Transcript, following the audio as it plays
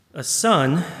A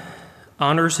son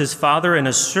honors his father, and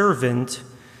a servant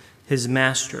his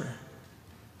master.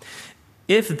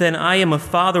 If then I am a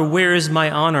father, where is my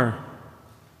honor?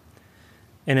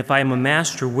 And if I am a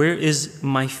master, where is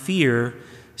my fear?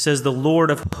 Says the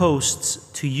Lord of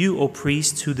hosts to you, O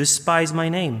priests, who despise my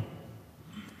name.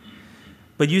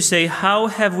 But you say, how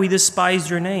have we despised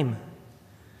your name?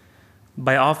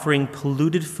 By offering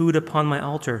polluted food upon my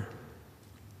altar.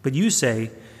 But you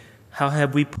say, how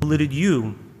have we polluted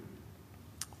you?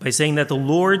 By saying that the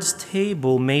Lord's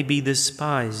table may be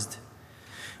despised.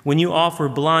 When you offer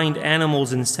blind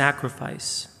animals in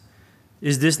sacrifice,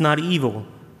 is this not evil?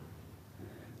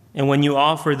 And when you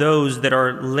offer those that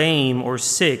are lame or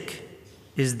sick,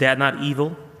 is that not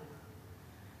evil?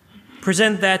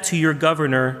 Present that to your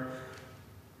governor.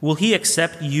 Will he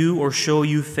accept you or show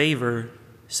you favor?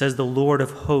 Says the Lord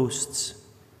of hosts.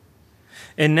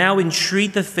 And now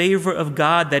entreat the favor of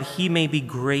God, that he may be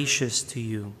gracious to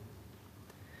you.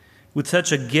 With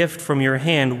such a gift from your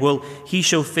hand, will he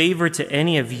show favor to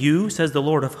any of you, says the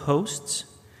Lord of hosts?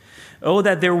 Oh,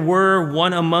 that there were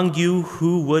one among you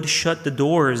who would shut the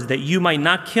doors, that you might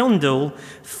not kindle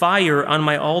fire on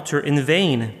my altar in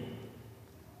vain.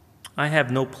 I have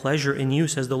no pleasure in you,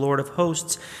 says the Lord of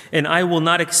hosts, and I will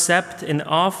not accept an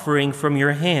offering from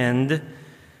your hand.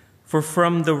 For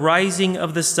from the rising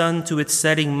of the sun to its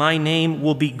setting, my name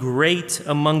will be great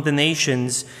among the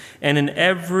nations, and in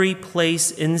every place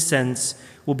incense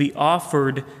will be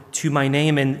offered to my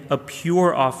name, and a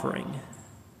pure offering.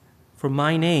 For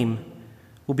my name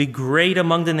will be great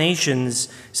among the nations,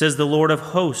 says the Lord of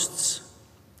hosts.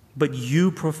 But you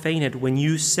profane it when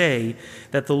you say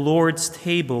that the Lord's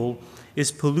table is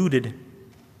polluted,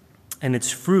 and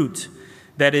its fruit,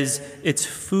 that is, its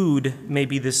food, may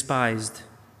be despised.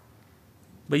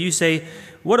 But you say,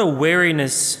 what a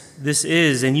weariness this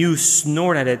is, and you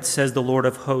snort at it, says the Lord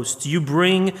of hosts. You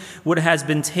bring what has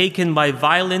been taken by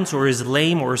violence or is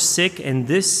lame or sick, and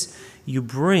this you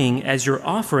bring as your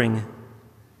offering.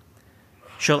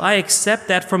 Shall I accept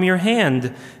that from your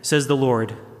hand, says the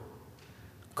Lord?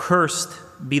 Cursed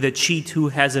be the cheat who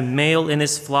has a male in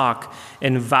his flock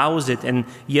and vows it, and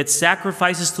yet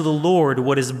sacrifices to the Lord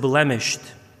what is blemished.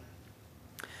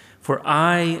 For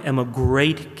I am a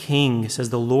great king, says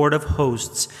the Lord of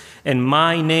hosts, and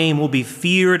my name will be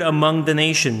feared among the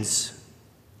nations.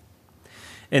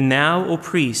 And now, O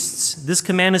priests, this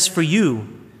command is for you.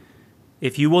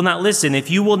 If you will not listen,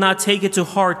 if you will not take it to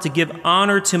heart to give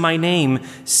honor to my name,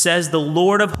 says the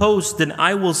Lord of hosts, then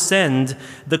I will send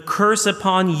the curse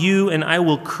upon you, and I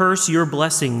will curse your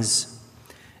blessings.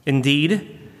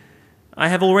 Indeed, I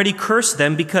have already cursed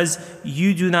them because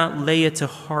you do not lay it to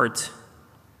heart.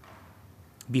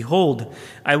 Behold,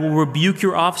 I will rebuke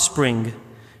your offspring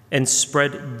and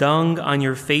spread dung on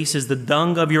your faces, the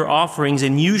dung of your offerings,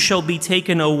 and you shall be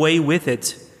taken away with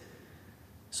it.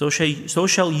 So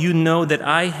shall you know that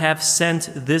I have sent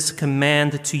this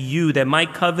command to you, that my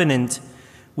covenant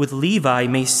with Levi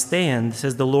may stand,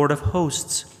 says the Lord of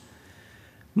hosts.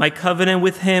 My covenant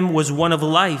with him was one of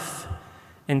life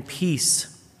and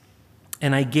peace,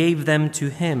 and I gave them to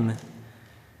him.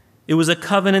 It was a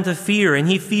covenant of fear, and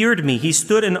he feared me. He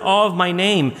stood in awe of my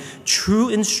name. True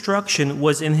instruction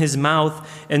was in his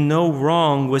mouth, and no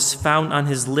wrong was found on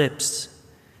his lips.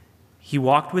 He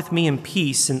walked with me in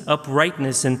peace and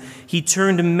uprightness, and he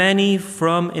turned many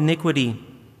from iniquity.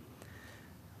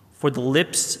 For the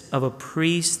lips of a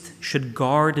priest should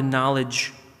guard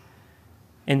knowledge,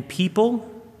 and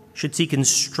people should seek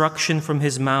instruction from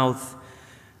his mouth.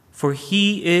 For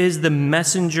he is the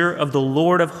messenger of the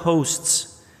Lord of hosts.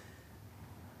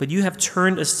 But you have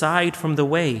turned aside from the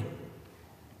way.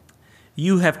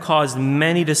 You have caused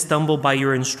many to stumble by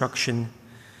your instruction.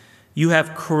 You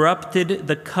have corrupted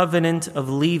the covenant of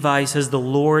Levi, says the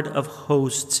Lord of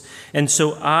hosts. And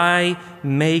so I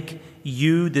make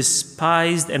you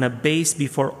despised and abased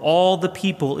before all the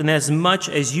people, inasmuch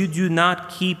as you do not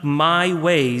keep my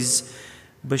ways,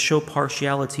 but show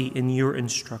partiality in your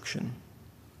instruction.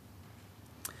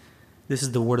 This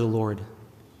is the word of the Lord.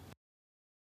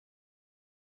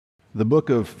 The book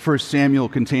of 1 Samuel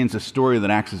contains a story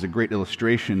that acts as a great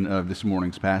illustration of this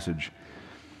morning's passage.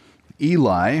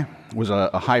 Eli was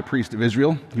a high priest of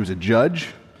Israel. He was a judge,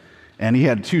 and he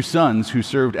had two sons who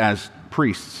served as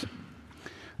priests.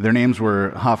 Their names were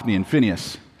Hophni and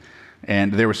Phinehas,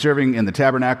 and they were serving in the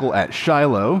tabernacle at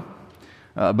Shiloh,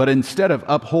 but instead of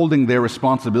upholding their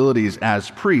responsibilities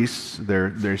as priests,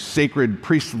 their sacred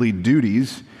priestly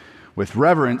duties, with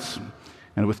reverence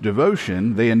and with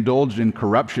devotion, they indulged in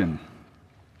corruption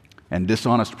and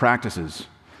dishonest practices.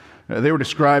 They were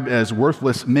described as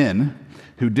worthless men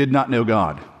who did not know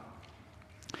God.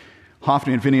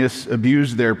 Hophni and Phinehas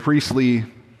abused their priestly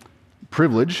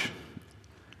privilege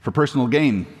for personal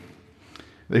gain.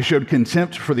 They showed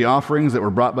contempt for the offerings that were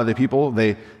brought by the people.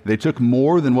 They took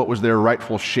more than what was their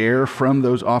rightful share from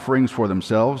those offerings for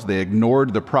themselves. They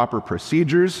ignored the proper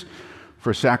procedures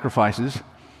for sacrifices.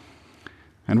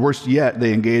 And worse yet,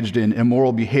 they engaged in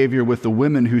immoral behavior with the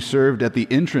women who served at the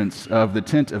entrance of the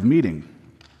tent of meeting.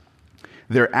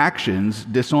 Their actions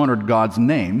dishonored God's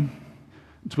name,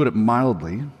 to put it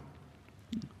mildly,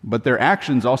 but their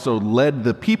actions also led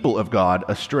the people of God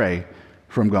astray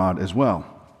from God as well.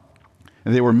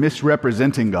 And they were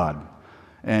misrepresenting God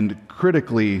and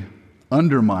critically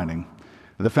undermining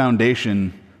the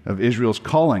foundation of Israel's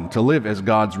calling to live as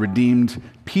God's redeemed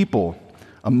people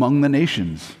among the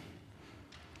nations.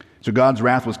 So God's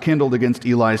wrath was kindled against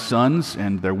Eli's sons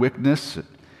and their wickedness.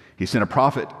 He sent a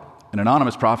prophet, an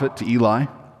anonymous prophet, to Eli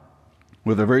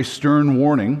with a very stern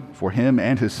warning for him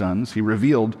and his sons. He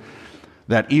revealed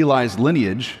that Eli's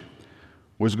lineage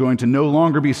was going to no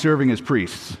longer be serving as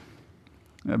priests.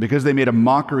 Because they made a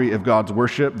mockery of God's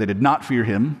worship, they did not fear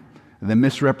him, they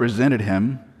misrepresented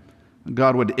him,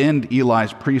 God would end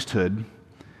Eli's priesthood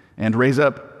and raise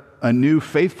up a new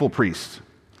faithful priest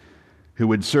who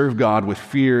would serve God with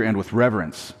fear and with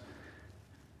reverence.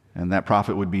 And that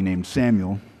prophet would be named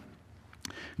Samuel.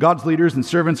 God's leaders and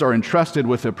servants are entrusted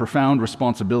with a profound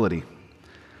responsibility.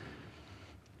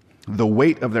 The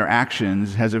weight of their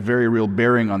actions has a very real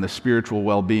bearing on the spiritual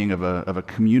well-being of a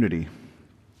community.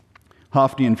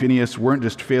 Hophni and Phinehas weren't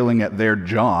just failing at their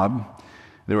job,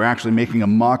 they were actually making a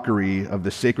mockery of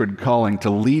the sacred calling to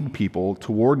lead people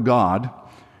toward God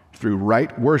through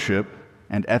right worship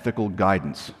and ethical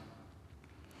guidance.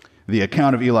 The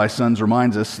account of Eli's sons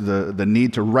reminds us the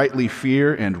need to rightly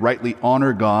fear and rightly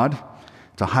honor God,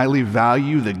 to highly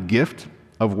value the gift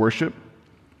of worship,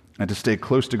 and to stay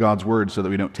close to God's word so that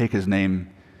we don't take his name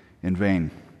in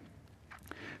vain.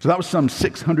 So that was some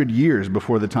 600 years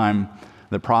before the time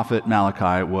the prophet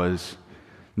Malachi was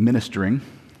ministering,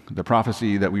 the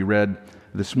prophecy that we read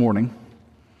this morning.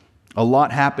 A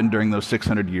lot happened during those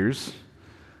 600 years.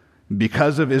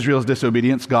 Because of Israel's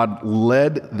disobedience, God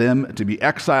led them to be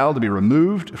exiled, to be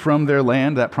removed from their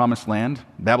land, that promised land.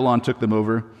 Babylon took them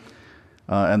over,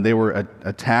 and they were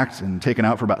attacked and taken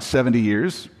out for about 70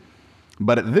 years.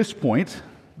 But at this point,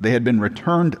 they had been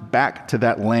returned back to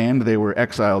that land they were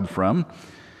exiled from.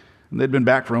 They'd been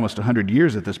back for almost 100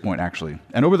 years at this point, actually.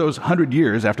 And over those 100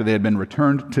 years, after they had been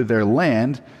returned to their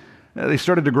land, they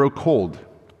started to grow cold,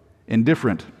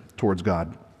 indifferent towards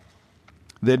God.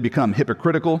 They'd become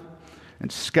hypocritical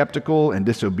and skeptical and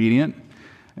disobedient.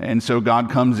 And so God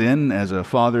comes in, as a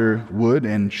father would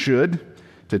and should,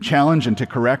 to challenge and to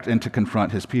correct and to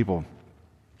confront his people.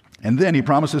 And then he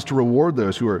promises to reward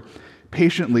those who are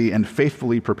patiently and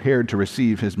faithfully prepared to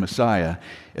receive his Messiah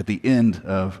at the end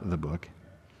of the book.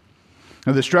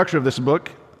 Now, the structure of this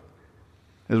book,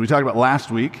 as we talked about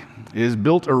last week, is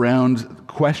built around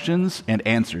questions and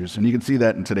answers. And you can see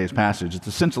that in today's passage. It's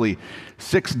essentially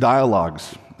 6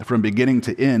 dialogues from beginning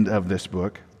to end of this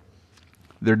book.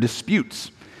 They're disputes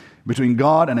between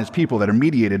God and his people that are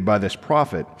mediated by this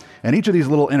prophet. And each of these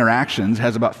little interactions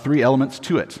has about 3 elements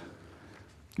to it.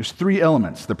 There's 3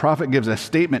 elements. The prophet gives a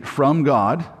statement from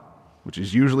God, which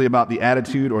is usually about the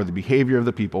attitude or the behavior of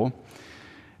the people.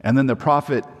 And then the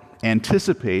prophet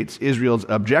anticipates Israel's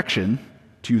objection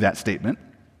to that statement,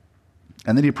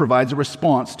 and then he provides a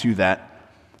response to that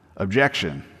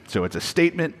objection. So it's a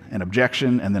statement, an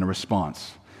objection, and then a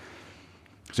response.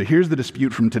 So here's the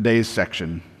dispute from today's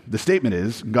section. The statement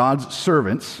is, God's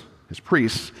servants, his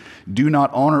priests, do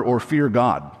not honor or fear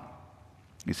God.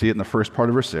 You see it in the first part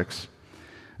of verse 6.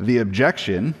 The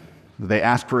objection, they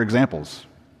ask for examples.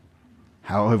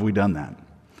 How have we done that?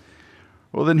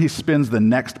 Well, then he spends the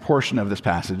next portion of this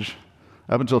passage,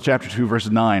 up until chapter 2, verse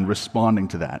 9, responding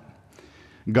to that.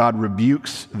 God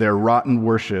rebukes their rotten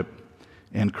worship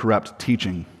and corrupt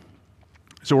teaching.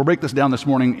 So we'll break this down this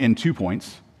morning in 2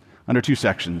 points, under 2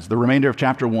 sections. The remainder of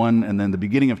chapter 1 and then the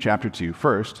beginning of chapter 2.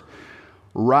 First,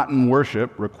 rotten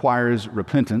worship requires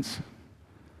repentance.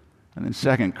 And then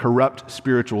second, corrupt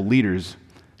spiritual leaders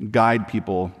guide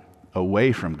people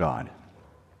away from God.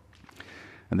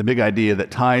 And the big idea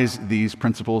that ties these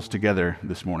principles together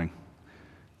this morning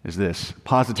is this: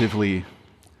 positively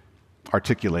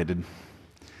articulated.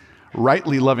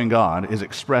 Rightly loving God is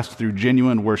expressed through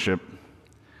genuine worship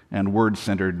and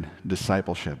word-centered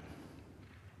discipleship.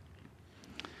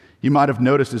 You might have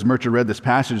noticed as Mircha read this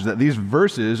passage that these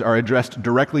verses are addressed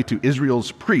directly to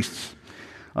Israel's priests.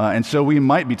 And so we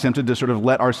might be tempted to sort of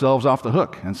let ourselves off the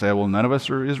hook and say, well, none of us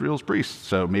are Israel's priests,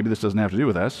 so maybe this doesn't have to do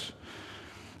with us.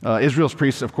 Israel's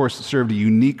priests, of course, served a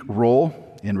unique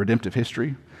role in redemptive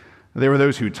history. They were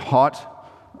those who taught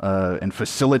and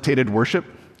facilitated worship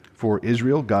for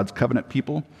Israel, God's covenant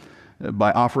people,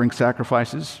 by offering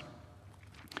sacrifices.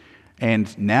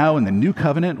 And now in the new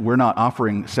covenant, we're not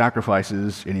offering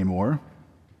sacrifices anymore.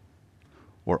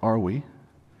 Or are we?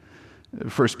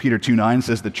 1 Peter 2:9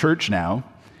 says the church now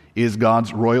is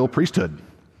God's royal priesthood,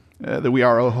 that we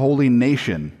are a holy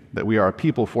nation, that we are a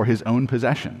people for his own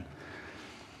possession.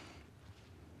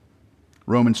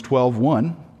 Romans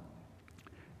 12:1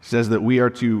 says that we are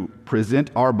to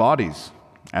present our bodies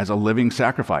as a living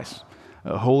sacrifice,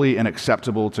 holy and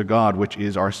acceptable to God, which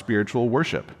is our spiritual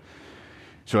worship.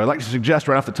 So I'd like to suggest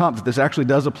right off the top that this actually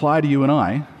does apply to you and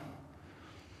I.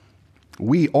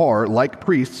 We are, like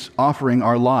priests, offering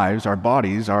our lives, our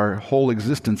bodies, our whole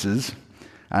existences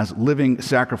as living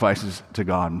sacrifices to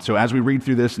God. And so as we read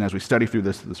through this and as we study through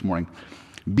this morning,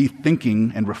 be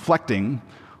thinking and reflecting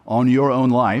on your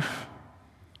own life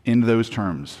in those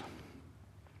terms.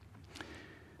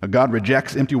 God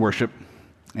rejects empty worship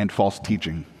and false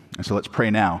teaching. And so let's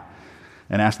pray now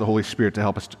and ask the Holy Spirit to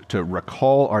help us to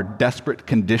recall our desperate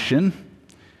condition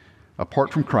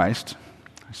apart from Christ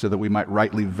so that we might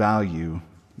rightly value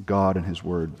God and his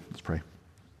word. Let's pray.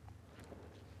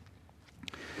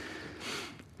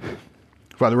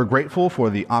 Father, we're grateful for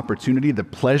the opportunity, the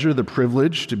pleasure, the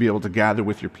privilege to be able to gather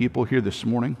with your people here this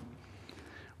morning.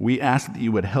 We ask that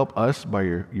you would help us by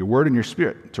your word and your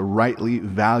spirit to rightly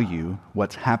value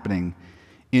what's happening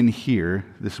in here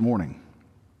this morning.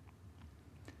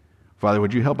 Father,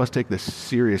 would you help us take this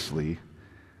seriously?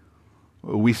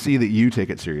 We see that you take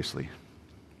it seriously.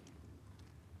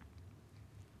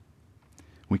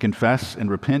 We confess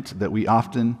and repent that we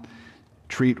often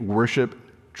treat worship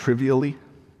trivially,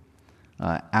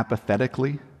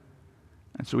 apathetically,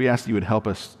 and so we ask that you would help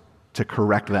us to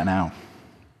correct that now.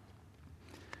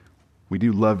 We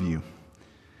do love you, and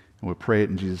we'll pray it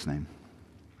in Jesus' name.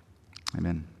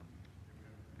 Amen.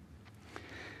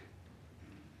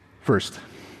 First,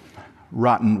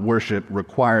 rotten worship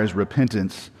requires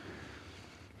repentance.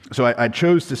 So I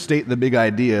chose to state the big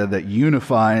idea that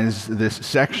unifies this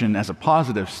section as a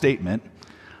positive statement,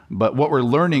 but what we're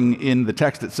learning in the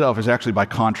text itself is actually by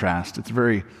contrast. It's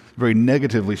very, very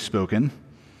negatively spoken.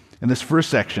 In this first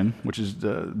section, which is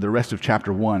the rest of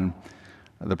chapter 1,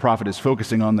 the prophet is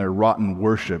focusing on their rotten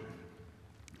worship.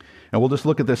 And we'll just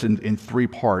look at this in three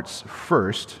parts.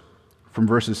 First, from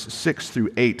verses 6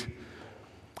 through 8,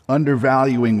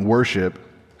 undervaluing worship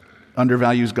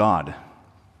undervalues God.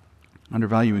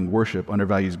 Undervaluing worship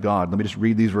undervalues God. Let me just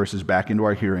read these verses back into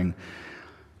our hearing.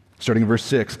 Starting in verse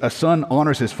 6, a son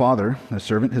honors his father, a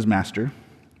servant his master.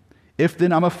 If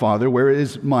then I'm a father, where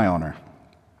is my honor?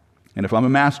 And if I'm a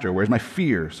master, where's my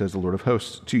fear, says the Lord of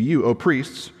hosts, to you, O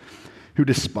priests, who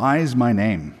despise my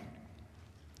name.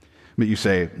 But you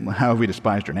say, how have we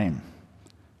despised your name?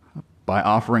 By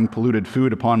offering polluted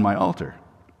food upon my altar.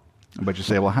 But you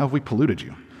say, well, how have we polluted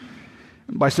you?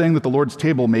 By saying that the Lord's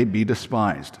table may be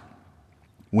despised.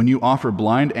 When you offer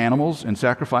blind animals in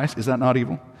sacrifice, is that not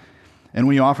evil? And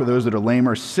when you offer those that are lame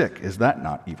or sick, is that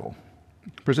not evil?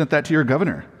 Present that to your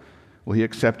governor. Will he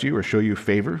accept you or show you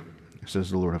favor?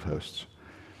 Says the Lord of hosts.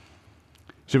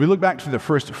 So if we look back to the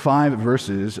first 5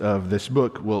 verses of this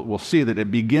book, we'll see that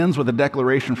it begins with a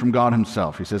declaration from God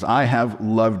himself. He says, I have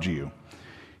loved you.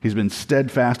 He's been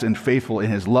steadfast and faithful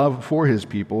in his love for his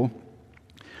people,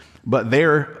 but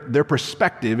their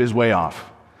perspective is way off.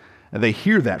 They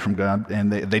hear that from God,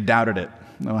 and they doubted it.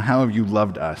 Oh, how have you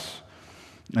loved us?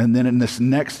 And then in this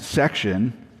next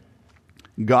section,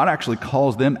 God actually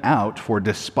calls them out for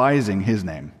despising his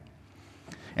name.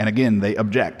 And again, they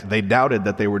object. They doubted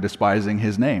that they were despising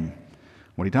his name.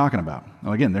 What are you talking about?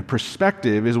 Well, again, their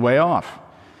perspective is way off.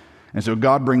 And so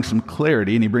God brings some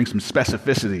clarity, and he brings some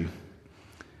specificity.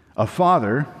 A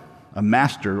father, a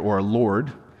master, or a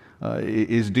lord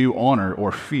is due honor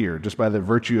or fear just by the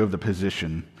virtue of the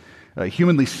position.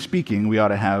 Humanly speaking, we ought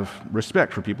to have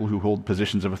respect for people who hold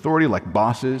positions of authority like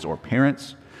bosses or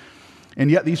parents.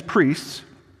 And yet these priests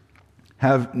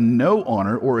have no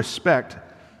honor or respect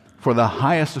for the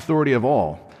highest authority of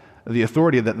all, the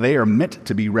authority that they are meant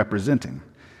to be representing.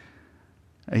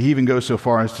 He even goes so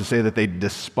far as to say that they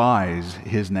despise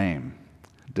his name.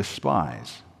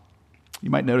 Despise.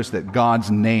 You might notice that God's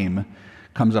name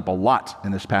comes up a lot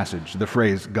in this passage, the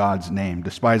phrase God's name,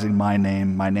 despising my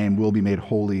name will be made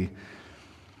holy.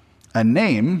 A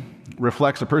name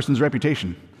reflects a person's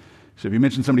reputation. So if you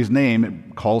mention somebody's name,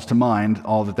 it calls to mind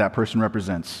all that person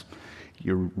represents.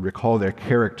 You recall their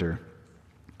character.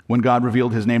 When God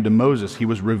revealed his name to Moses, he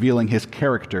was revealing his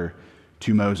character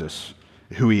to Moses,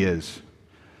 who he is.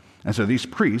 And so these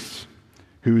priests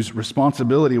whose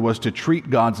responsibility was to treat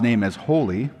God's name as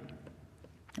holy,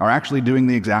 are actually doing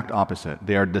the exact opposite.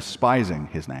 They are despising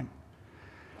his name.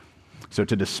 So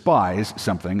to despise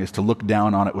something is to look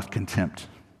down on it with contempt,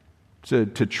 to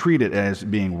treat it as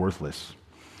being worthless.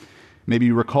 Maybe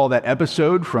you recall that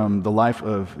episode from the life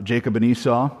of Jacob and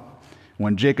Esau,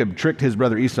 when Jacob tricked his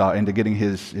brother Esau into getting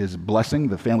his blessing,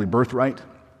 the family birthright.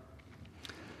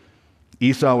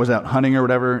 Esau was out hunting or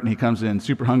whatever, and he comes in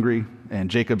super hungry,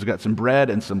 and Jacob's got some bread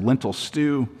and some lentil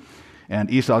stew, and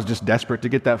Esau's just desperate to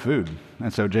get that food.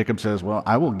 And so Jacob says, well,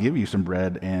 I will give you some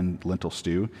bread and lentil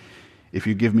stew if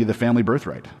you give me the family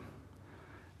birthright.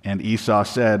 And Esau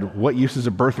said, what use is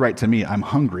a birthright to me? I'm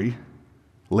hungry.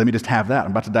 Let me just have that.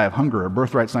 I'm about to die of hunger. A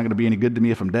birthright's not going to be any good to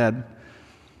me if I'm dead.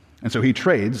 And so he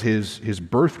trades his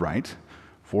birthright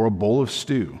for a bowl of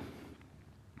stew.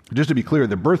 Just to be clear,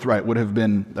 the birthright would have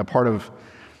been a part of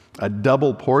a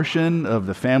double portion of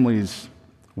the family's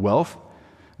wealth.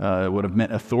 It would have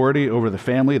meant authority over the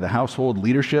family, the household,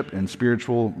 leadership, and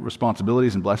spiritual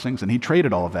responsibilities and blessings. And he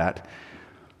traded all of that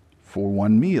for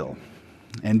one meal.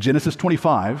 And Genesis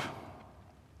 25,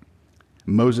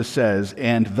 Moses says,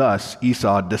 and thus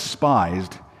Esau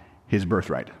despised his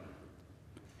birthright.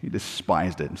 He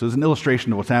despised it. So there's an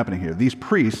illustration of what's happening here. These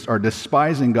priests are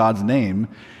despising God's name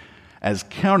as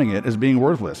counting it as being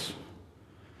worthless.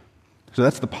 So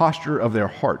that's the posture of their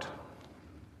heart.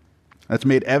 That's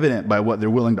made evident by what they're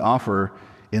willing to offer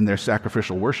in their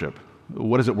sacrificial worship.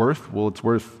 What is it worth? Well, it's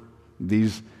worth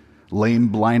these lame,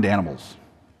 blind animals.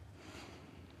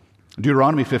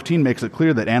 Deuteronomy 15 makes it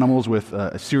clear that animals with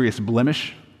a serious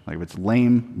blemish, like if it's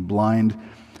lame, blind,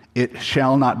 it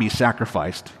shall not be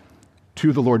sacrificed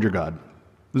to the Lord your God.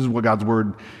 This is what God's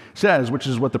word says, which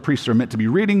is what the priests are meant to be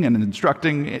reading and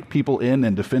instructing people in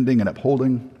and defending and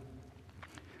upholding.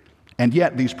 And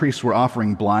yet these priests were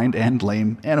offering blind and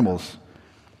lame animals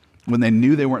when they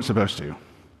knew they weren't supposed to.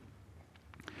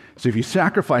 So if you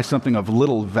sacrifice something of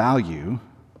little value,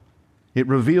 it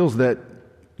reveals that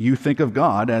you think of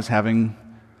God as having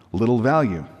little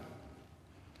value.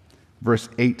 Verse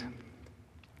 8,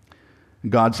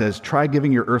 God says, try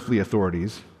giving your earthly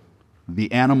authorities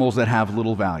the animals that have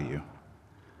little value.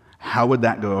 How would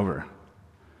that go over?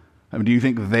 I mean, do you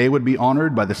think they would be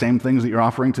honored by the same things that you're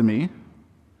offering to me?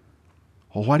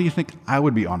 Well, why do you think I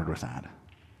would be honored with that?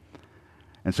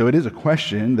 And so it is a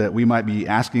question that we might be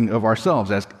asking of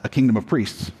ourselves as a kingdom of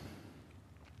priests.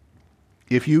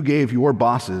 If you gave your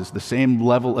bosses the same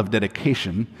level of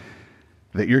dedication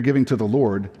that you're giving to the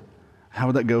Lord, how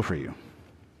would that go for you?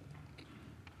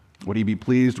 Would he be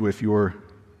pleased with your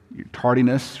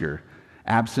tardiness, your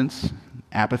absence,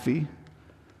 apathy?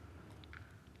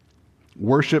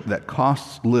 Worship that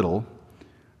costs little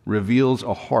reveals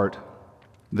a heart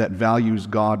that values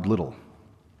God little,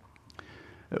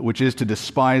 which is to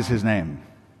despise his name,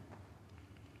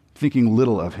 thinking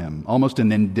little of him, almost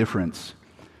an indifference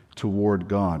toward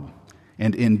God.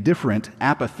 And indifferent,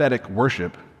 apathetic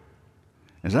worship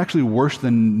is actually worse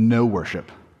than no worship.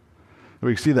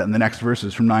 We see that in the next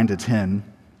verses from 9 to 10.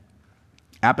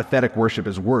 Apathetic worship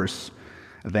is worse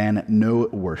than no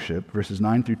worship, verses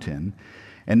 9 through 10.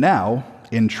 And now,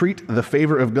 entreat the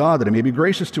favor of God that it may be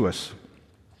gracious to us.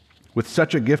 With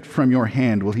such a gift from your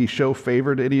hand, will he show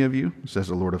favor to any of you? Says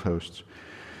the Lord of hosts.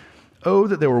 Oh,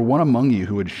 that there were one among you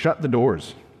who would shut the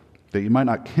doors, that you might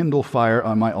not kindle fire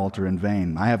on my altar in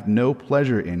vain. I have no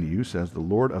pleasure in you, says the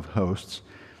Lord of hosts,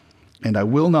 and I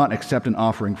will not accept an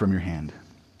offering from your hand.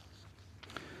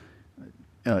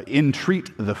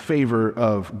 Entreat the favor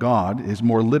of God is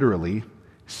more literally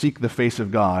seek the face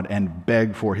of God and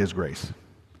beg for his grace.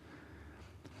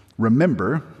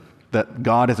 Remember that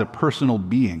God is a personal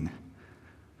being.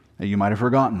 You might have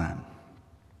forgotten that.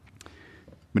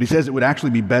 But he says it would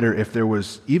actually be better if there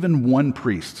was even one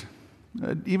priest,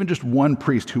 even just one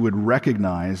priest who would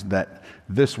recognize that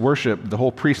this worship, the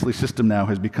whole priestly system now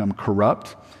has become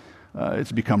corrupt,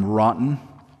 it's become rotten,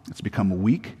 it's become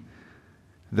weak.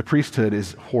 The priesthood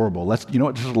is horrible.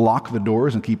 Just lock the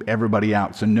doors and keep everybody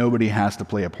out so nobody has to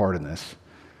play a part in this.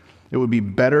 It would be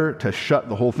better to shut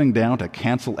the whole thing down, to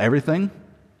cancel everything,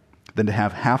 than to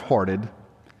have half-hearted,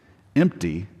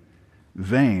 empty,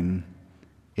 vain,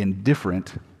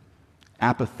 indifferent,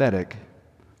 apathetic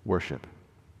worship.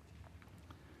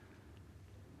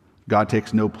 God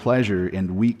takes no pleasure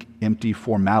in weak, empty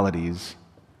formalities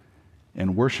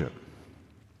in worship.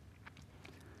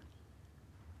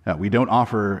 We don't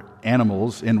offer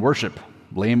animals in worship,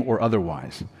 lame or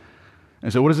otherwise.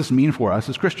 And so what does this mean for us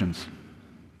as Christians?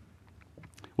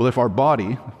 Well, if our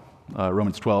body,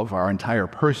 Romans 12, our entire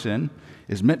person,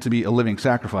 is meant to be a living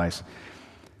sacrifice,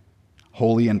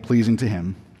 holy and pleasing to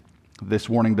him, This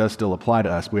warning does still apply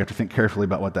to us, but we have to think carefully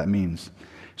about what that means.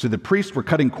 So the priests were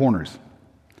cutting corners.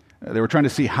 They were trying to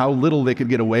see how little they could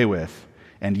get away with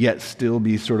and yet still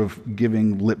be sort of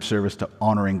giving lip service to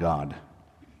honoring God.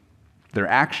 Their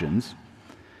actions,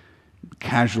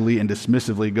 casually and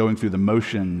dismissively going through the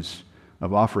motions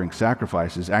of offering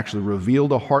sacrifices, actually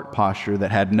revealed a heart posture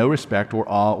that had no respect or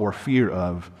awe or fear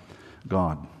of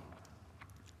God.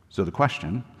 So the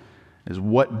question is,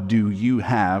 what do you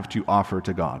have to offer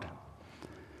to God?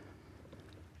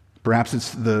 Perhaps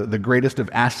it's the greatest of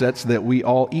assets that we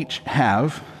all each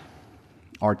have,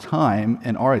 our time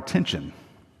and our attention.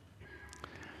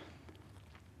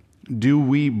 Do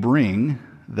we bring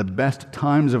the best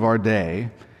times of our day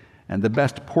and the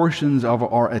best portions of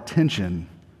our attention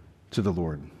to the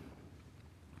Lord?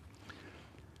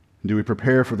 Do we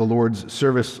prepare for the Lord's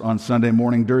service on Sunday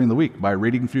morning during the week by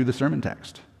reading through the sermon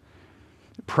text,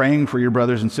 praying for your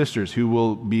brothers and sisters who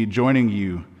will be joining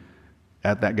you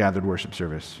at that gathered worship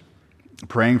service,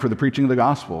 praying for the preaching of the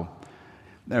gospel,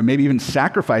 or maybe even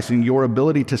sacrificing your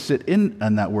ability to sit in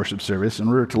on that worship service in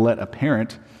order to let a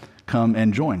parent come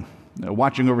and join,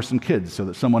 watching over some kids so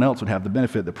that someone else would have the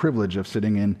benefit, the privilege of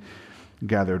sitting in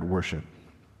gathered worship.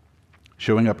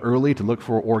 Showing up early to look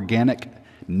for organic,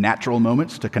 natural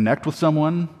moments to connect with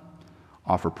someone,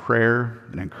 offer prayer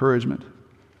and encouragement.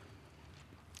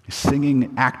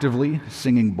 Singing actively,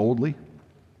 singing boldly.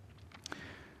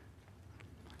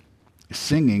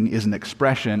 Singing is an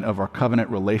expression of our covenant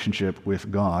relationship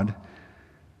with God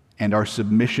and our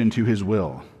submission to His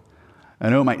will. I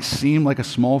know it might seem like a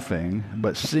small thing,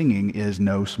 but singing is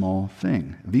no small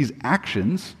thing. These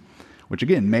actions, which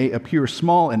again may appear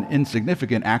small and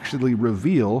insignificant, actually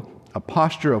reveal a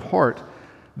posture of heart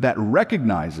that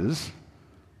recognizes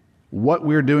what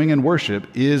we're doing in worship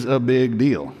is a big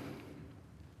deal.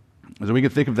 So we can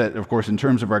think of that, of course, in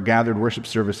terms of our gathered worship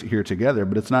service here together,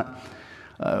 but it's not,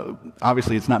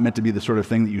 obviously it's not meant to be the sort of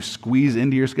thing that you squeeze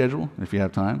into your schedule if you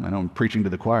have time. I know I'm preaching to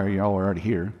the choir, you all are already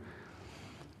here,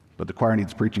 but the choir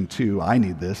needs preaching too. I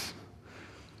need this.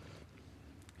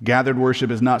 Gathered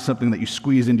worship is not something that you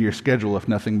squeeze into your schedule if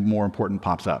nothing more important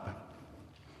pops up.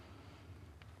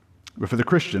 But for the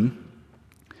Christian,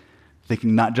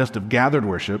 thinking not just of gathered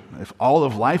worship, if all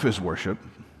of life is worship,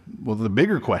 well, the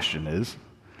bigger question is,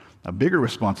 a bigger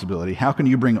responsibility, how can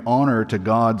you bring honor to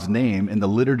God's name in the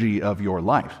liturgy of your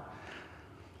life?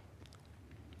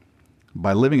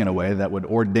 By living in a way that would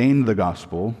ordain the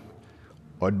gospel,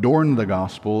 adorn the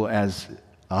gospel as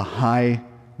a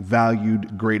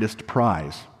high-valued greatest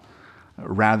prize,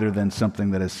 rather than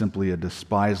something that is simply a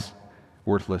despised,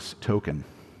 worthless token.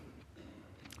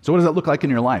 So what does that look like in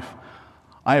your life?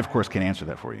 I, of course, can't answer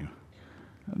that for you.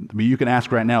 But you can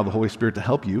ask right now the Holy Spirit to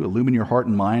help you, illumine your heart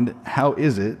and mind. How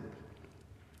is it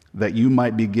that you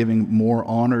might be giving more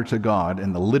honor to God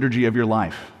in the liturgy of your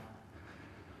life?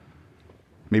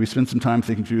 Maybe spend some time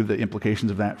thinking through the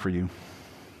implications of that for you.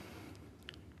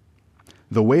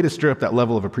 The way to stir up that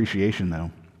level of appreciation,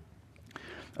 though,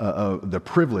 the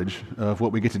privilege of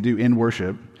what we get to do in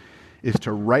worship, is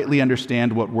to rightly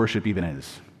understand what worship even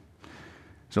is.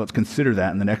 So let's consider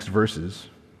that in the next verses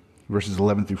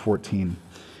 11 through 14,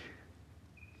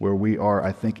 where we are,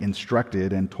 I think,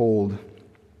 instructed and told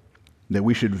that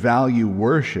we should value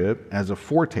worship as a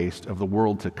foretaste of the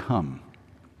world to come.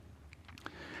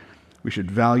 We should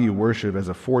value worship as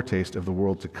a foretaste of the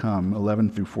world to come.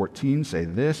 11 through 14 say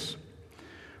this: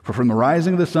 "For from the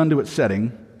rising of the sun to its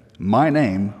setting, my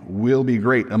name will be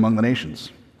great among the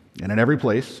nations. And in every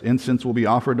place incense will be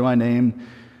offered to my name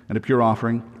and a pure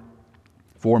offering.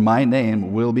 For my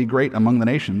name will be great among the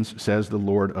nations, says the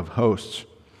Lord of hosts.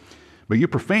 But you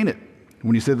profane it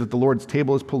when you say that the Lord's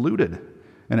table is polluted,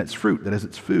 and its fruit, that is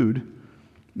its food,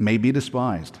 may be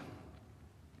despised.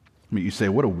 But you say,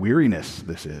 what a weariness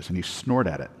this is, and you snort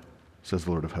at it, says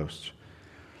the Lord of hosts.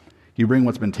 You bring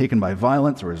what's been taken by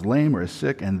violence, or is lame, or is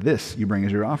sick, and this you bring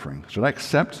as your offering. Should I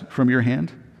accept from your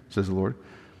hand, says the Lord?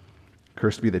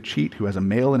 Cursed be the cheat who has a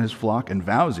male in his flock and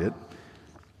vows it,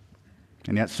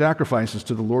 and yet sacrifices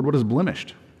to the Lord what is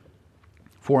blemished.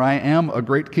 For I am a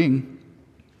great king,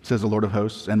 says the Lord of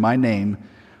hosts, and my name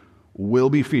will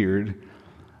be feared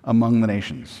among the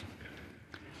nations."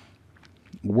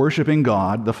 Worshiping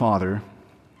God the Father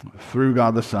through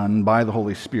God the Son by the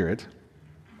Holy Spirit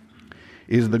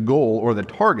is the goal or the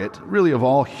target, really, of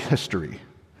all history.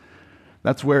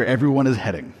 That's where everyone is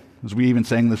heading. As we even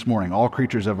sang this morning, all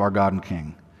creatures of our God and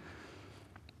King.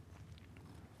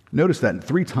 Notice that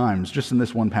 3 times, just in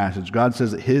this one passage, God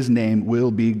says that His name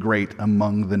will be great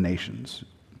among the nations.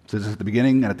 It says at the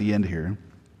beginning and at the end here.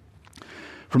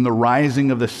 From the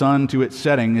rising of the sun to its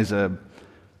setting is a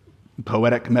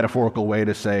poetic, metaphorical way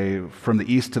to say from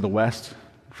the east to the west,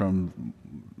 from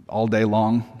all day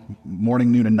long,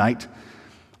 morning, noon, and night.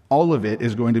 All of it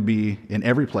is going to be in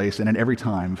every place and in every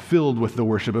time filled with the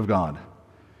worship of God.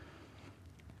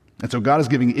 And so God is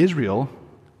giving Israel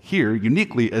here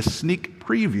uniquely a sneak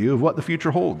preview of what the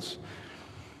future holds.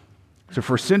 So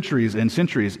for centuries and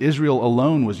centuries, Israel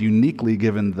alone was uniquely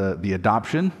given the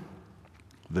adoption,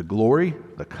 the glory,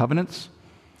 the covenants,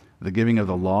 the giving of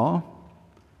the law,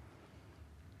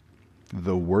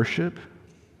 the worship,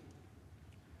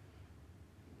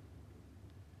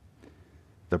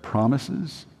 the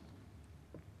promises.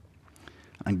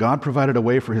 And God provided a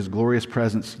way for his glorious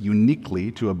presence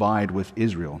uniquely to abide with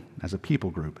Israel as a people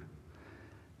group.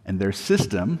 And their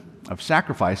system of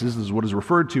sacrifices is what is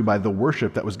referred to by the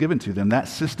worship that was given to them. That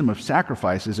system of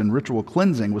sacrifices and ritual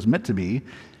cleansing was meant to be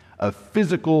a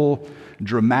physical,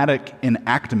 dramatic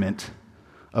enactment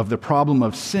of the problem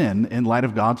of sin in light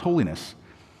of God's holiness.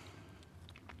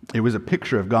 It was a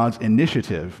picture of God's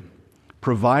initiative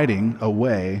providing a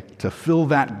way to fill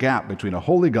that gap between a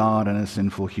holy God and a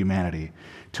sinful humanity,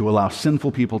 to allow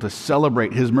sinful people to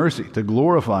celebrate his mercy, to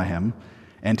glorify him,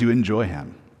 and to enjoy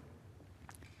him.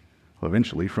 Well,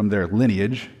 eventually, from their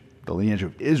lineage, the lineage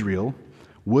of Israel,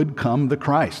 would come the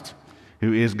Christ,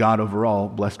 who is God over all,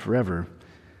 blessed forever.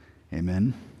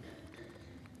 Amen.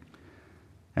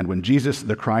 And when Jesus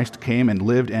the Christ came and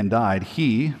lived and died,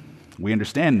 he, we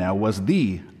understand now, was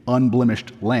the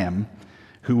unblemished lamb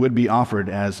who would be offered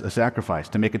as a sacrifice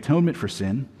to make atonement for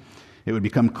sin. It would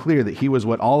become clear that he was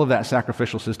what all of that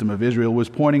sacrificial system of Israel was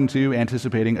pointing to,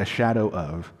 anticipating a shadow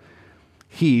of.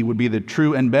 He would be the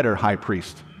true and better high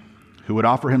priest who would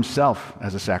offer himself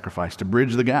as a sacrifice to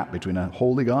bridge the gap between a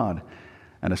holy God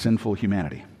and a sinful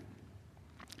humanity.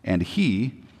 And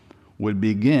he would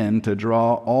begin to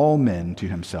draw all men to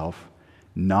himself,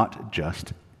 not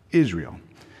just Israel.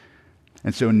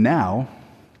 And so now,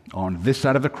 on this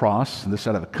side of the cross, this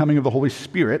side of the coming of the Holy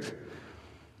Spirit,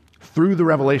 through the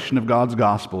revelation of God's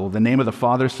gospel, the name of the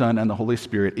Father, Son, and the Holy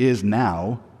Spirit is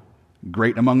now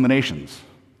great among the nations.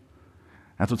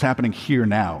 That's what's happening here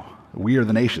now. We are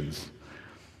the nations.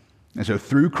 And so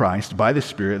through Christ, by the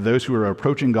Spirit, those who are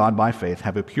approaching God by faith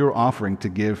have a pure offering to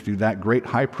give through that great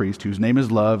high priest whose name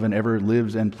is love and ever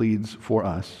lives and pleads for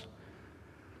us.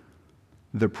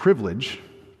 The privilege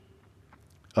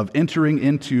of entering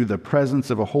into the presence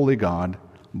of a holy God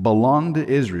belonged to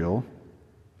Israel,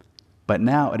 but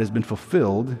now it has been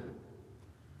fulfilled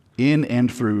in and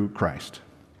through Christ.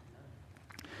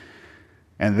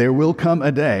 And there will come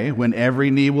a day when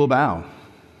every knee will bow.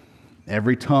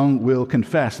 Every tongue will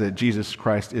confess that Jesus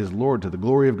Christ is Lord to the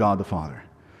glory of God the Father.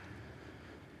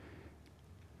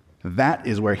 That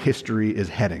is where history is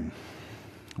heading,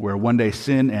 where one day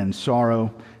sin and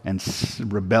sorrow and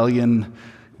rebellion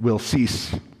will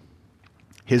cease.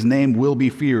 His name will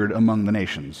be feared among the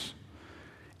nations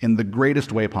in the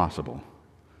greatest way possible.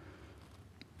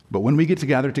 But when we get to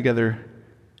gather together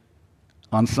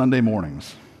on Sunday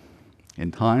mornings,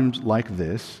 in times like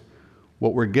this,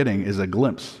 what we're getting is a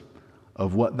glimpse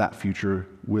of what that future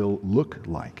will look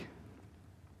like.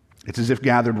 It's as if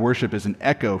gathered worship is an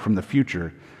echo from the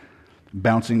future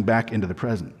bouncing back into the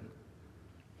present.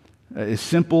 As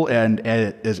simple and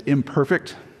as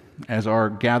imperfect as our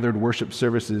gathered worship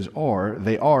services are,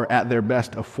 they are at their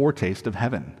best a foretaste of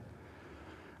heaven.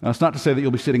 Now, it's not to say that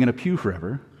you'll be sitting in a pew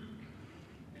forever,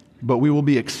 but we will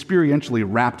be experientially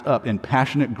wrapped up in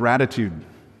passionate gratitude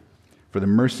for the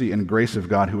mercy and grace of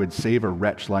God who would save a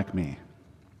wretch like me.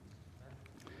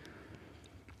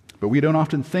 But we don't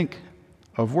often think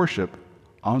of worship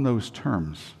on those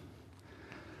terms.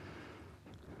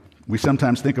 We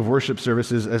sometimes think of worship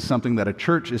services as something that a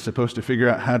church is supposed to figure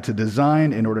out how to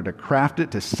design in order to craft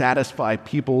it to satisfy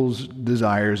people's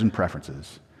desires and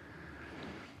preferences,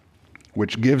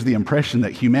 which gives the impression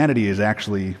that humanity is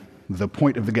actually the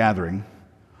point of the gathering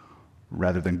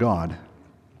rather than God.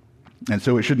 And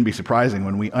so it shouldn't be surprising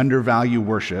when we undervalue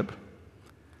worship,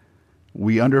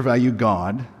 we undervalue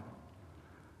God,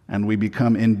 and we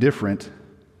become indifferent,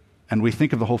 and we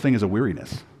think of the whole thing as a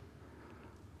weariness.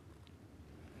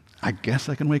 I guess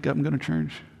I can wake up and go to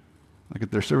church. Like, if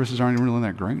their services aren't even really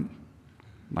that great.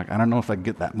 Like, I don't know if I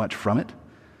get that much from it.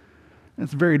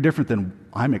 It's very different than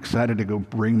I'm excited to go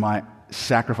bring my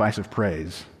sacrifice of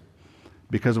praise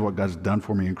because of what God's done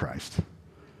for me in Christ.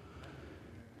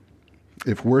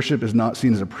 If worship is not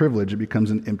seen as a privilege, it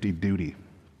becomes an empty duty.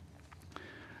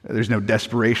 There's no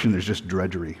desperation, there's just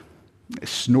drudgery.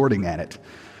 Snorting at it,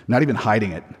 not even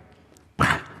hiding it.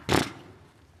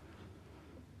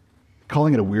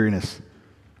 Calling it a weariness.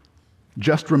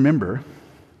 Just remember,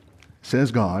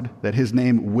 says God, that his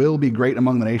name will be great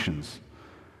among the nations.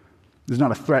 This is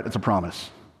not a threat, it's a promise.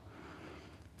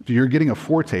 So you're getting a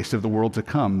foretaste of the world to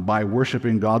come by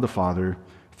worshiping God the Father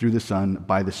through the Son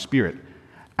by the Spirit.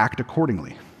 Act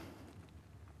accordingly.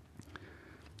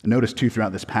 Notice, too,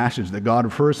 throughout this passage that God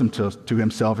refers to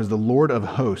himself as the Lord of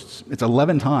hosts. It's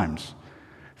 11 times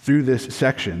through this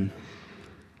section.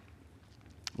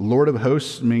 Lord of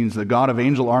hosts means the God of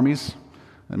angel armies.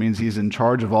 That means he's in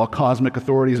charge of all cosmic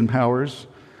authorities and powers,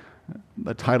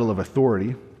 the title of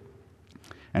authority.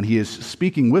 And he is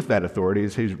speaking with that authority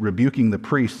as he's rebuking the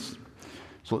priests.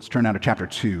 So let's turn now to chapter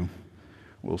 2.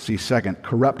 We'll see second,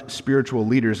 corrupt spiritual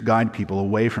leaders guide people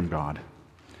away from God.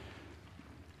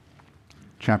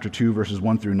 Chapter 2, verses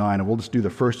 1 through 9. And we'll just do the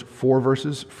first 4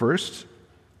 verses first.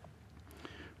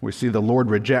 We see the Lord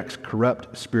rejects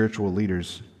corrupt spiritual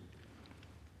leaders.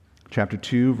 Chapter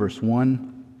 2, verse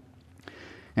 1.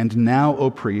 And now, O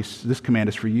priests, this command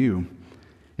is for you.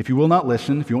 If you will not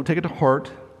listen, if you won't take it to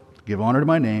heart, give honor to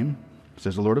my name,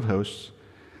 says the Lord of hosts,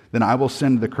 then I will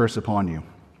send the curse upon you,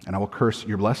 and I will curse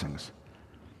your blessings.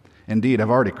 Indeed, I've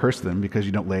already cursed them because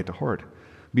you don't lay it to heart.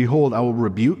 Behold, I will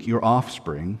rebuke your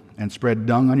offspring and spread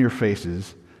dung on your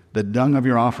faces, the dung of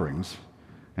your offerings,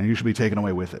 and you shall be taken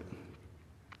away with it.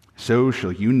 So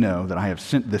shall you know that I have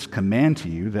sent this command to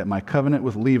you, that my covenant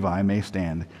with Levi may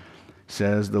stand,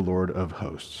 says the Lord of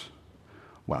hosts.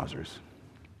 Wowzers.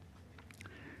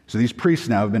 So these priests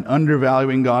now have been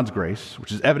undervaluing God's grace,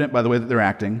 which is evident by the way that they're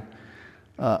acting,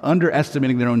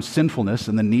 underestimating their own sinfulness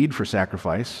and the need for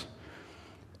sacrifice,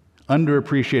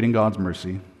 underappreciating God's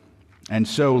mercy. And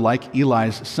so, like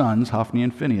Eli's sons, Hophni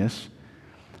and Phinehas,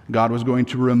 God was going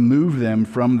to remove them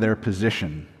from their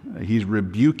position. He's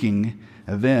rebuking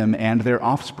them and their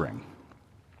offspring.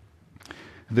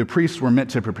 The priests were meant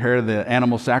to prepare the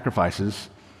animal sacrifices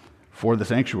for the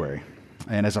sanctuary.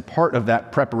 And as a part of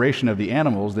that preparation of the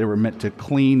animals, they were meant to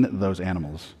clean those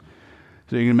animals.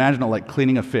 So you can imagine it like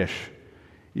cleaning a fish.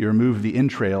 You remove the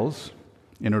entrails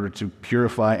in order to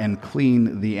purify and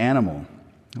clean the animal.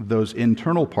 Those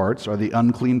internal parts are the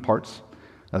unclean parts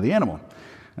of the animal.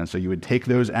 And so you would take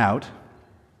those out.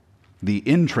 The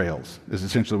entrails is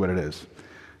essentially what it is.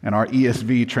 And our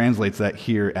ESV translates that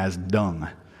here as dung.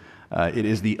 It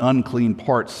is the unclean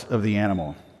parts of the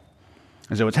animal.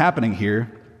 And so what's happening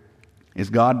here is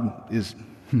God is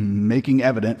making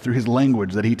evident through his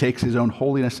language that he takes his own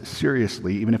holiness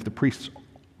seriously, even if the priests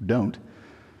don't.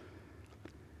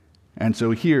 And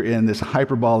so here in this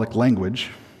hyperbolic language,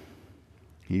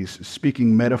 he's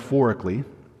speaking metaphorically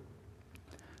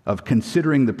of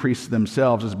considering the priests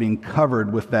themselves as being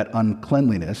covered with that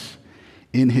uncleanliness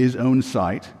in his own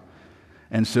sight,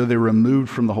 and so they're removed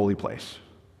from the holy place.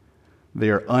 They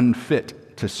are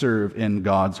unfit to serve in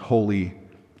God's holy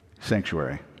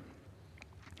sanctuary.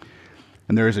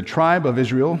 And there is a tribe of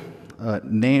Israel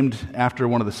named after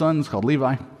one of the sons called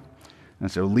Levi.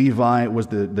 And so Levi was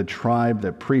the tribe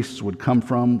that priests would come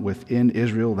from within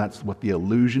Israel. That's what the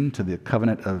allusion to the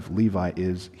covenant of Levi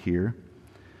is here.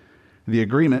 The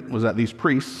agreement was that these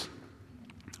priests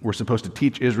were supposed to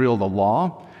teach Israel the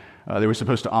law. They were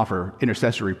supposed to offer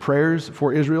intercessory prayers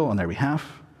for Israel on their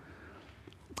behalf.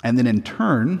 And then in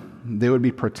turn, they would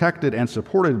be protected and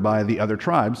supported by the other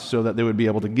tribes so that they would be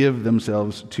able to give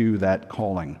themselves to that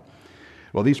calling.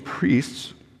 Well, these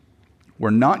priests were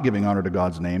not giving honor to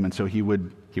God's name, and so he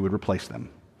would replace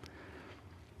them.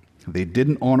 They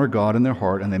didn't honor God in their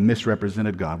heart, and they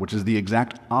misrepresented God, which is the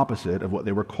exact opposite of what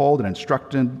they were called and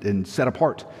instructed and set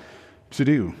apart to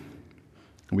do.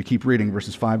 And we keep reading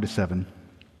verses 5 to 7.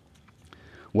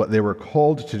 What they were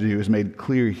called to do is made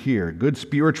clear here. Good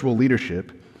spiritual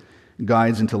leadership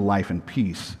guides into life and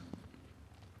peace.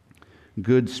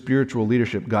 Good spiritual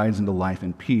leadership guides into life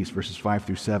and peace, verses 5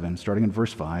 through 7. Starting in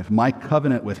verse 5, my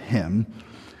covenant with him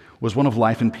was one of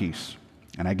life and peace,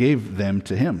 and I gave them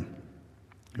to him.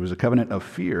 It was a covenant of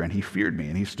fear, and he feared me,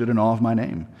 and he stood in awe of my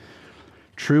name.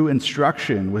 True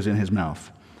instruction was in his mouth,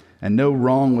 and no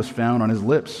wrong was found on his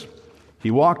lips.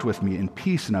 He walked with me in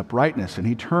peace and uprightness, and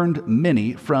he turned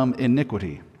many from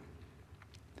iniquity.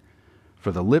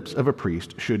 For the lips of a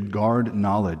priest should guard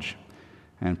knowledge,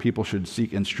 and people should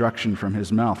seek instruction from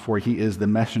his mouth, for he is the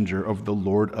messenger of the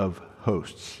Lord of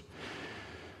hosts.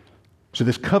 So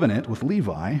this covenant with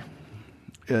Levi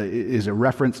is a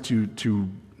reference to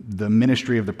the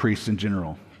ministry of the priests in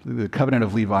general. The covenant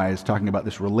of Levi is talking about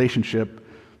this relationship,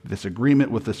 this agreement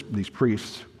with these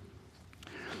priests.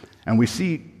 And we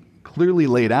see clearly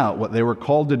laid out what they were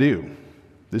called to do.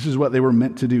 This is what they were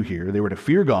meant to do here. They were to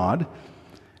fear God,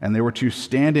 and they were to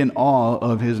stand in awe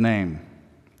of his name.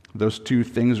 Those two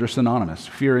things are synonymous,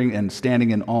 fearing and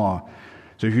standing in awe.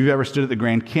 So if you've ever stood at the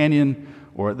Grand Canyon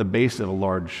or at the base of a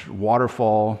large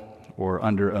waterfall or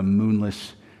under a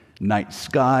moonless night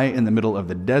sky in the middle of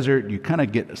the desert, you kind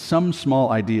of get some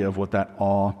small idea of what that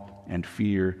awe and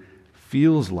fear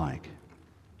feels like.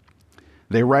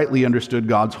 They rightly understood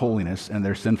God's holiness and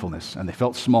their sinfulness, and they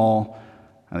felt small,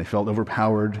 and they felt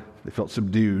overpowered, they felt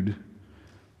subdued,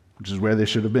 which is where they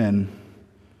should have been.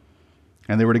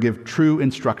 And they were to give true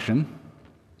instruction,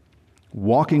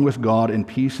 walking with God in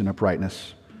peace and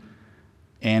uprightness,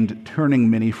 and turning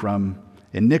many from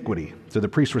iniquity. So the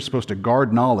priests were supposed to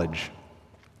guard knowledge,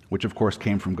 which of course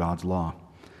came from God's law.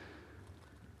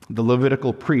 The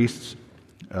Levitical priests,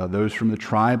 those from the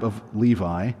tribe of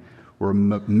Levi, were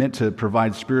meant to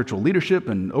provide spiritual leadership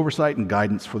and oversight and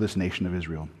guidance for this nation of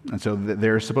Israel. And so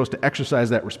they're supposed to exercise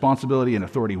that responsibility and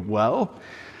authority well.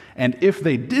 And if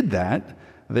they did that,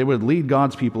 they would lead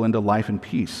God's people into life and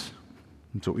peace.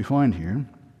 That's what we find here.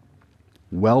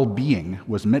 Well-being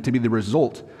was meant to be the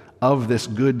result of this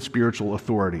good spiritual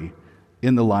authority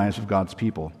in the lives of God's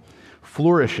people.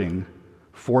 Flourishing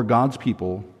for God's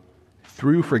people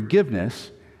through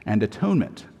forgiveness and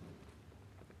atonement.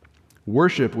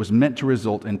 Worship was meant to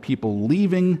result in people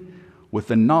leaving with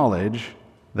the knowledge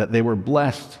that they were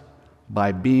blessed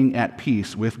by being at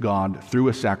peace with God through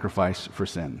a sacrifice for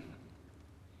sin.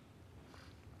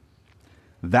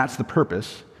 That's the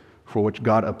purpose for which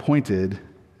God appointed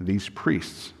these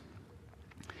priests.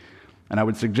 And I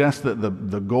would suggest that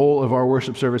the goal of our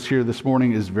worship service here this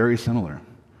morning is very similar.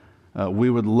 We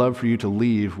would love for you to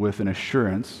leave with an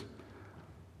assurance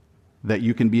that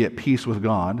you can be at peace with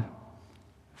God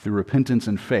through repentance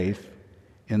and faith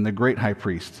in the great high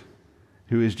priest,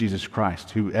 who is Jesus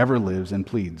Christ, who ever lives and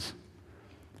pleads.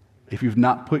 If you've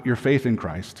not put your faith in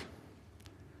Christ,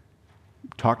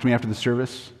 talk to me after the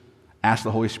service. Ask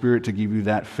the Holy Spirit to give you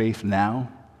that faith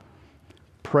now.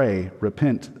 Pray,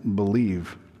 repent,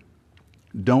 believe.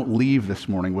 Don't leave this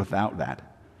morning without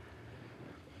that.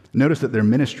 Notice that their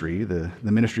ministry, the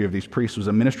ministry of these priests, was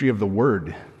a ministry of the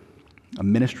Word. A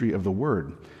ministry of the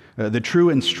Word. The true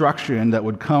instruction that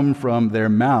would come from their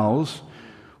mouths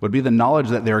would be the knowledge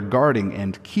that they're guarding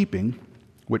and keeping,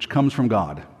 which comes from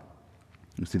God.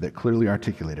 You see that clearly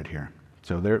articulated here.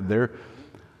 So their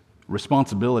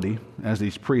responsibility as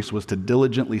these priests was to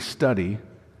diligently study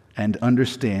and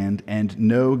understand and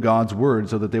know God's word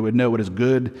so that they would know what is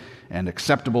good and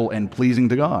acceptable and pleasing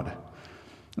to God.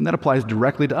 And that applies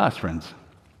directly to us, friends,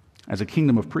 as a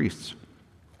kingdom of priests.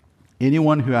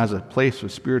 Anyone who has a place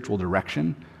of spiritual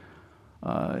direction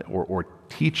or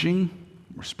teaching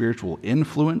or spiritual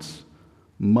influence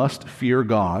must fear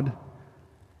God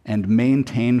and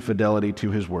maintain fidelity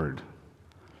to his word.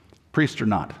 Priests are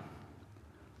not.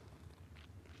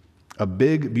 A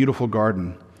big, beautiful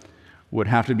garden would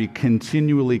have to be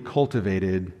continually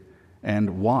cultivated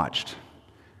and watched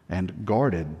and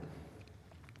guarded.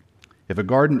 If a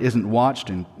garden isn't watched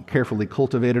and carefully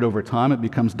cultivated over time, it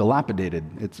becomes dilapidated.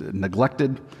 It's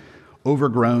neglected,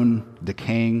 overgrown,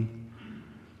 decaying.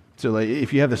 So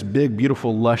if you have this big,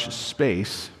 beautiful, lush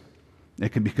space, it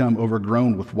can become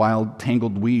overgrown with wild,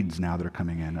 tangled weeds now that are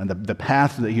coming in. And the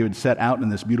paths that he would set out in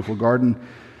this beautiful garden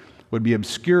would be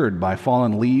obscured by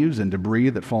fallen leaves and debris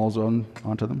that falls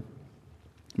onto them.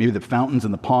 Maybe the fountains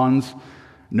and the ponds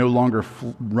no longer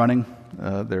running.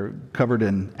 They're covered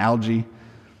in algae.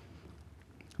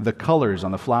 The colors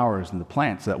on the flowers and the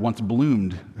plants that once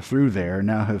bloomed through there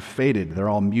now have faded. They're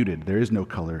all muted. There is no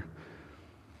color.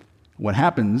 What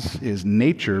happens is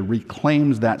nature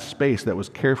reclaims that space that was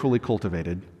carefully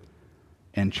cultivated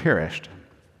and cherished.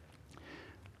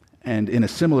 And in a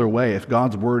similar way, if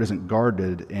God's word isn't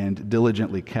guarded and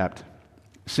diligently kept,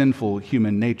 sinful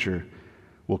human nature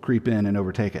will creep in and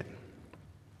overtake it.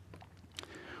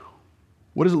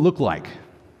 What does it look like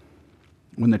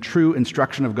when the true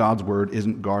instruction of God's word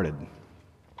isn't guarded?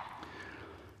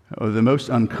 The most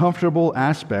uncomfortable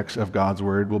aspects of God's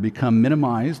word will become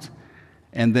minimized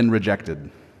and then rejected.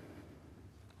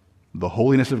 The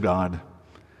holiness of God,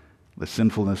 the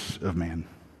sinfulness of man.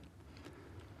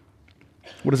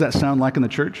 What does that sound like in the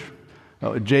church?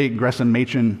 J. Gresham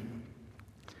Machen,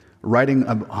 writing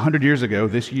 100 years ago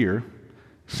this year,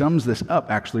 sums this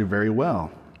up actually very well.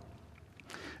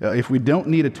 If we don't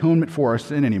need atonement for our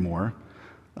sin anymore,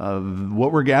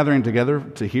 what we're gathering together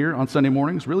to hear on Sunday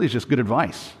mornings really is just good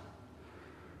advice.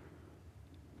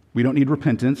 We don't need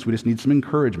repentance, we just need some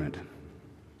encouragement.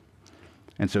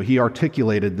 And so he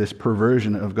articulated this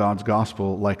perversion of God's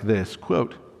gospel like this,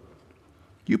 quote,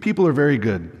 "You people are very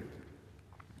good.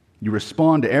 You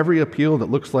respond to every appeal that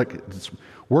looks like it's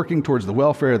working towards the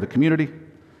welfare of the community.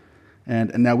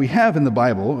 And now we have in the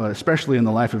Bible, especially in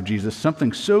the life of Jesus,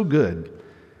 something so good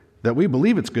that we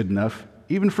believe it's good enough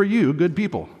even for you, good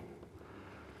people."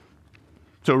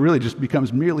 So it really just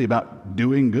becomes merely about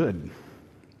doing good.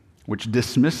 which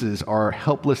dismisses our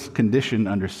helpless condition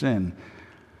under sin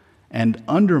and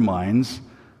undermines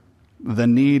the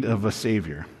need of a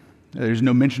Savior. There's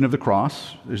no mention of the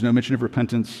cross, there's no mention of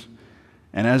repentance,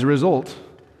 and as a result,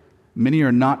 many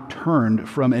are not turned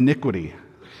from iniquity,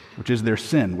 which is their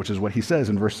sin, which is what he says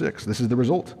in verse 6. This is the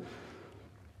result.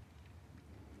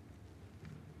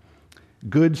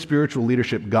 Good spiritual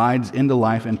leadership guides into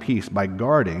life and peace by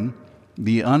guarding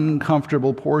the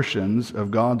uncomfortable portions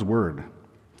of God's word.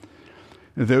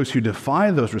 Those who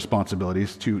defy those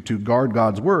responsibilities to guard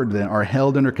God's word then are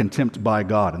held under contempt by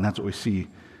God, and that's what we see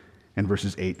in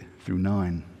verses 8 through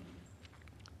 9.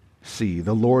 See,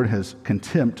 the Lord has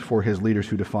contempt for his leaders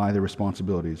who defy their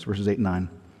responsibilities. Verses 8 and 9.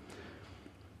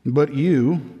 But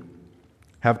you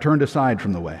have turned aside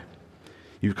from the way.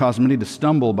 You've caused many to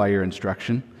stumble by your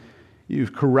instruction.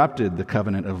 You've corrupted the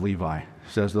covenant of Levi,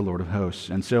 says the Lord of hosts.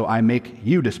 And so I make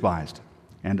you despised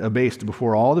and abased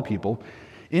before all the people,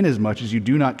 inasmuch as you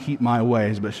do not keep my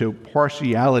ways, but show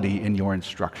partiality in your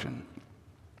instruction.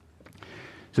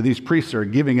 So these priests are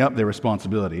giving up their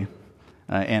responsibility,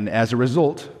 and as a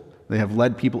result, they have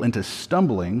led people into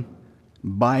stumbling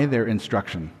by their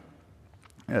instruction.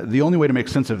 The only way to make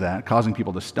sense of that, causing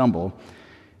people to stumble,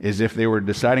 is if they were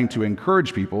deciding to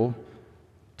encourage people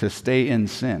to stay in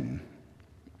sin.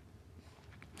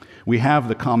 We have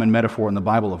the common metaphor in the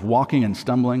Bible of walking and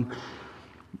stumbling.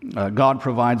 God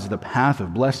provides the path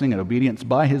of blessing and obedience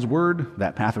by his word.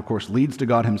 That path, of course, leads to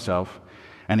God himself.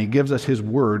 And he gives us his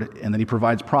word, and then he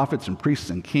provides prophets and priests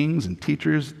and kings and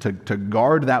teachers to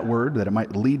guard that word, that it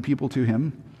might lead people to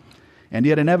him. And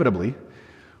yet, inevitably,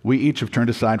 we each have turned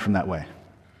aside from that way.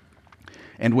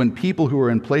 And when people who are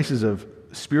in places of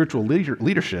spiritual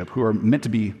leadership, who are meant to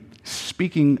be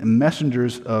speaking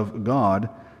messengers of God,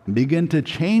 begin to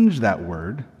change that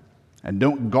word and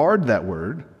don't guard that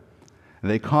word,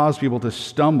 they cause people to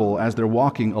stumble as they're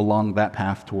walking along that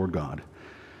path toward God.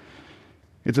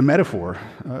 It's a metaphor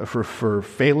for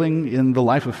failing in the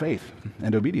life of faith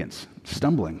and obedience,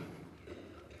 stumbling.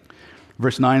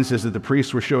 Verse 9 says that the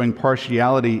priests were showing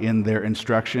partiality in their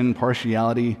instruction.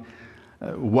 Partiality,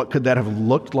 what could that have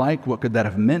looked like? What could that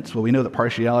have meant? Well, we know that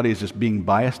partiality is just being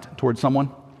biased towards someone,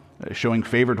 showing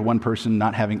favor to one person,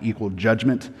 not having equal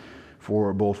judgment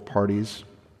for both parties.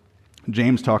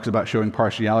 James talks about showing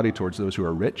partiality towards those who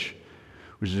are rich,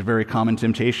 which is a very common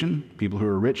temptation. People who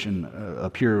are rich and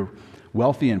appear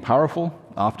wealthy and powerful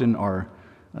often are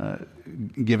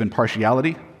given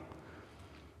partiality.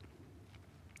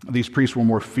 These priests were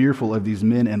more fearful of these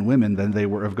men and women than they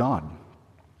were of God.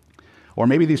 Or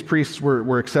maybe these priests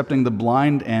were accepting the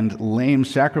blind and lame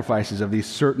sacrifices of these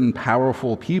certain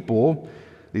powerful people,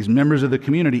 these members of the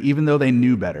community, even though they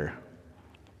knew better.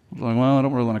 Like, well, I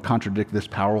don't really want to contradict this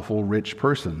powerful, rich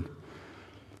person.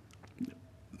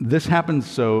 This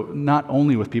happens so not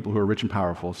only with people who are rich and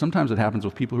powerful, sometimes it happens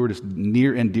with people who are just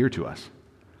near and dear to us.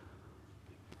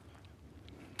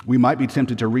 We might be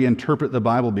tempted to reinterpret the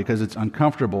Bible because it's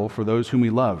uncomfortable for those whom we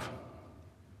love.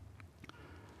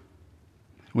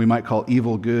 We might call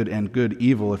evil good and good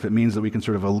evil if it means that we can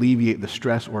sort of alleviate the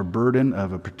stress or burden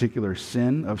of a particular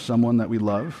sin of someone that we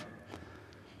love.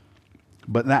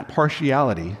 But that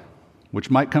partiality, which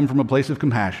might come from a place of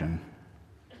compassion,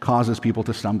 causes people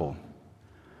to stumble.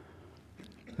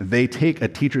 They take a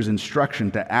teacher's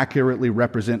instruction to accurately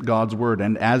represent God's word,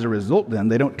 and as a result, then,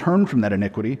 they don't turn from that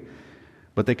iniquity,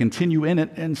 but they continue in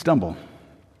it and stumble.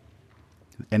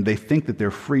 And they think that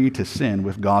they're free to sin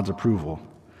with God's approval.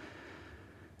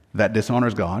 That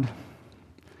dishonors God,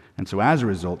 and so as a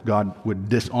result, God would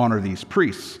dishonor these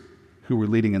priests who were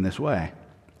leading in this way.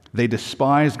 They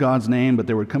despised God's name, but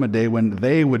there would come a day when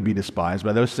they would be despised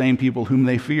by those same people whom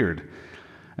they feared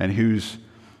and whose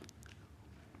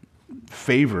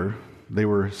favor they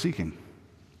were seeking.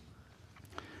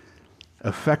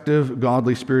 Effective,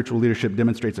 godly spiritual leadership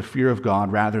demonstrates a fear of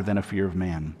God rather than a fear of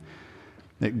man.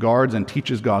 It guards and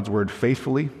teaches God's word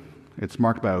faithfully. It's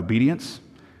marked by obedience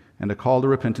and a call to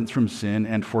repentance from sin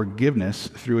and forgiveness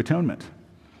through atonement.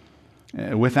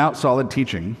 Without solid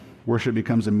teaching, worship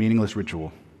becomes a meaningless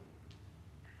ritual.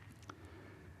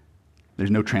 There's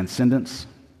no transcendence.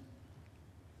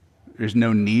 There's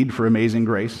no need for amazing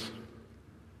grace.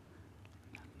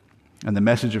 And the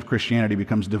message of Christianity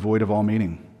becomes devoid of all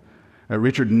meaning.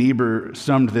 Richard Niebuhr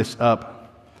summed this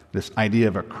up, this idea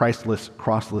of a Christless,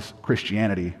 crossless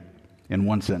Christianity, in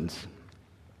one sentence.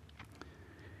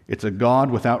 It's a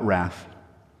God without wrath,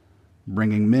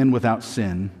 bringing men without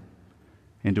sin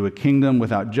into a kingdom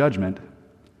without judgment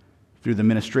through the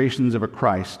ministrations of a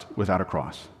Christ without a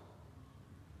cross.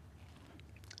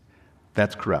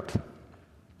 That's corrupt.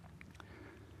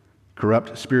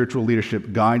 Corrupt spiritual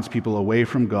leadership guides people away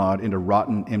from God into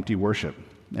rotten, empty worship.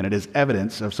 And it is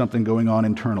evidence of something going on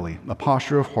internally, a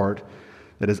posture of heart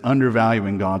that is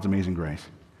undervaluing God's amazing grace.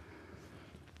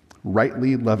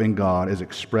 Rightly loving God is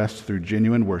expressed through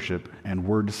genuine worship and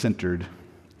word-centered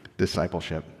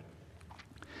discipleship.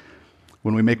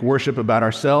 When we make worship about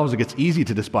ourselves, it gets easy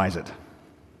to despise it.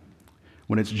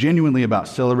 When it's genuinely about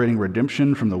celebrating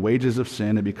redemption from the wages of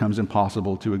sin, it becomes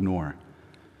impossible to ignore.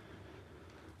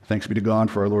 Thanks be to God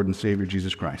for our Lord and Savior,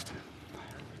 Jesus Christ.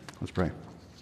 Let's pray.